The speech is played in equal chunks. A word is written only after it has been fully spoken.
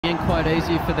been quite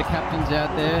easy for the captains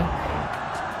out there.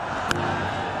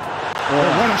 Oh,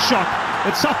 what a shot!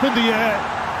 It's up in the air.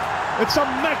 It's a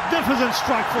magnificent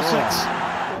strike for six.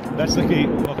 That's the key,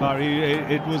 Bakari.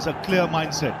 It was a clear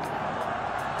mindset.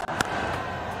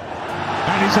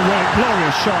 And he's away.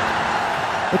 Glorious shot.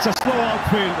 It's a slow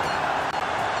outfield,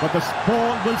 but the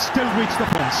ball will still reach the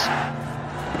fence.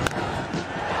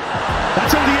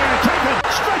 That's in the air. Taken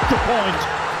straight to point.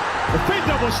 The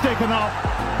fielder was taken out.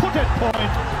 Put at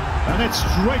point, and it's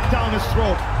straight down his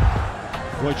throat.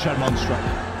 Rohit Sharma on strike.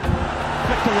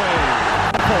 Flicked away.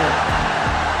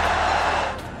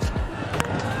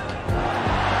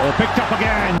 Oh, picked up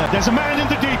again. There's a man in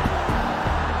the deep,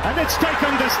 and it's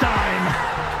taken this time.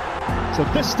 So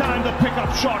this time the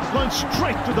pickup shot going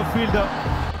straight to the fielder.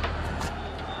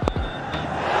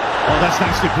 Oh, that's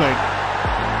nicely played.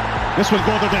 This will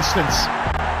go the distance.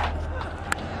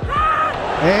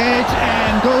 Edge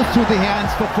and goes through the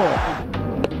hands for 4.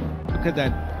 Look at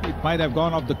that. It might have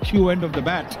gone off the Q end of the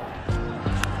bat.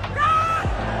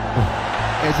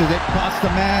 As it past the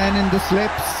man in the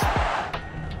slips.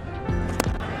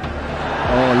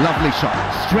 Oh, lovely shot.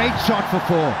 Straight shot for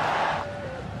 4.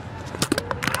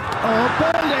 Oh,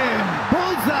 bowled in.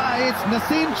 Bullseye. It's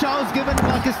Naseem Shah's given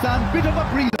Pakistan bit of a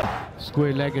breather.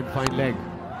 Square leg and fine leg.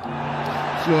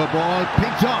 Slow ball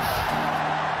picked off.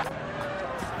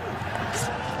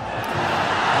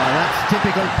 That's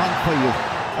typical punt for you.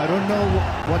 I don't know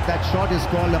what that shot is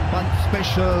called, a punt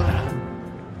special.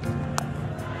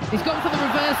 He's gone for the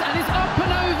reverse and it's up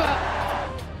and over.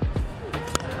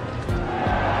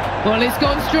 Well, it's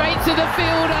gone straight to the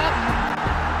fielder.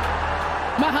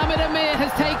 Mohammad Amir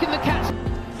has taken the catch.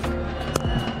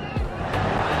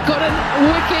 Got a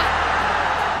wicket.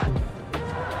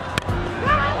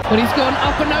 But he's gone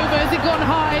up and over. Has it gone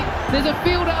high? There's a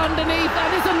fielder underneath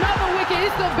and it's another wicket.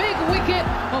 It's the big wicket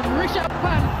of Rishabh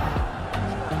Pant.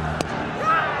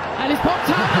 And it's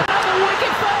popped up. Another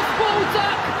wicket. First ball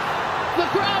duck. The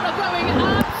crowd are going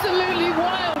absolutely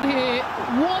wild here.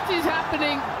 What is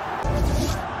happening?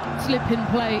 Slip in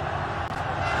play.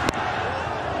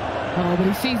 Oh, but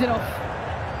he sees it off.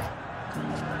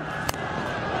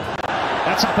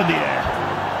 That's up in the air.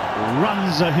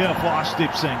 Runs are here for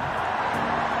Arshdeep Singh.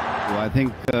 So I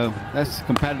think that's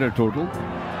competitor total.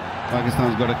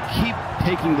 Pakistan's got to keep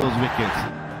taking those wickets.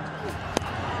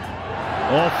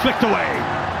 Oh, flicked away.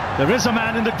 There is a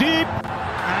man in the deep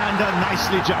and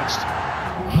nicely judged.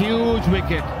 Huge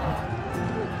wicket.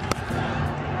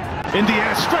 In the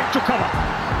air, straight to cover.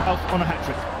 Out on a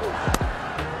hat-trick.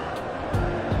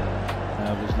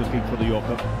 I was looking for the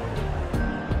Yorker.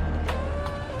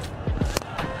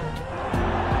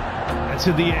 That's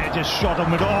in the air, just shot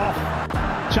him it off.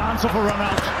 Chance of a run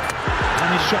out.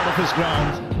 And he's shot off his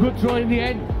ground. Good throw in the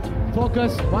end.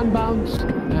 Focus, one bounce,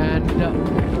 and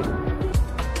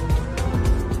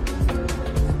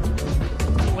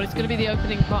Well, it's going to be the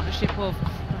opening partnership of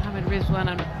Mohammad Rizwan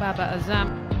and Babar Azam.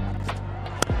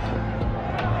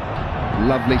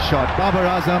 Lovely shot. Babar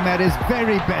Azam at his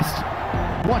very best.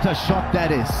 What a shot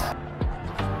that is.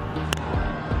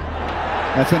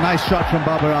 That's a nice shot from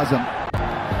Babar Azam.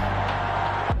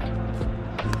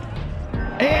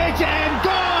 Edge and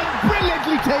gone!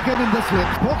 Brilliantly taken in the slip.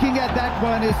 Poking at that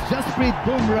one is Jasprit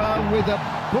Bumrah with a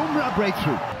Bumrah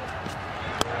breakthrough.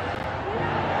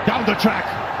 Down the track.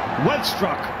 Well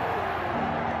struck.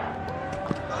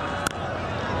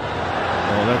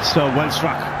 Oh, that's well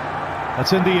struck.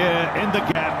 That's in the air, in the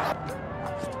gap.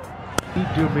 keep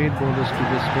your main bowlers to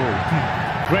this hole.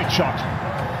 Great shot.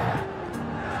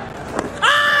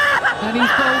 And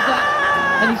he's bowled that.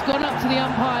 And he's gone up to the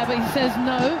umpire, but he says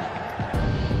no.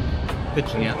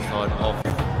 Pitching outside of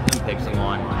impacting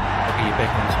line. Look at your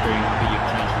back on screen, but you've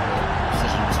changed the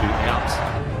decision to out.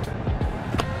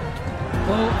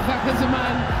 Well,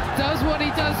 Zaman does what he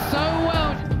does so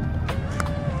well.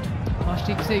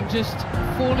 Arshdeep Singh just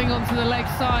falling onto the leg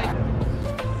side.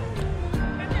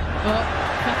 But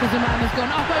Zaman has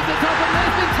gone up over the top and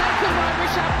there's been taken by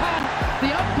Rishabh Pant. The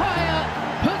umpire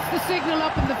puts the signal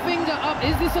up and the finger up.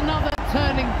 Is this another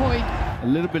turning point? A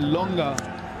little bit longer.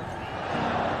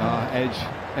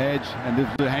 Edge, and this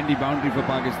is a handy boundary for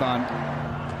Pakistan. And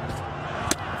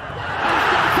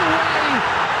that's away.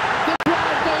 The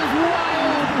crowd goes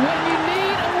wild when you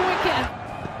need a wicket.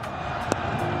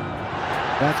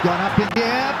 That's gone up in the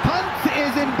air. Pant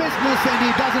is in business and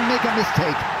he doesn't make a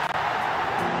mistake.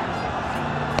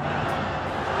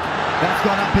 That's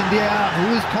gone up in the air.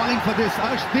 Who is calling for this?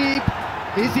 Arshdeep?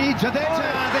 Is he? Jadeja?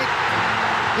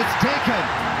 It's taken.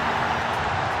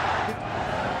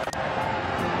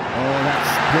 Oh,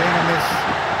 that's playing a miss.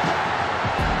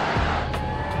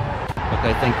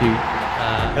 Okay, thank you.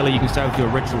 Ellie, you can stay with your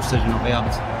original decision of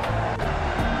out.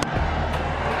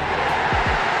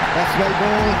 That's well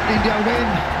ball. India win.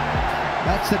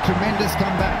 That's a tremendous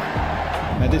comeback.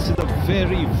 And this is a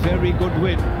very, very good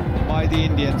win by the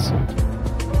Indians.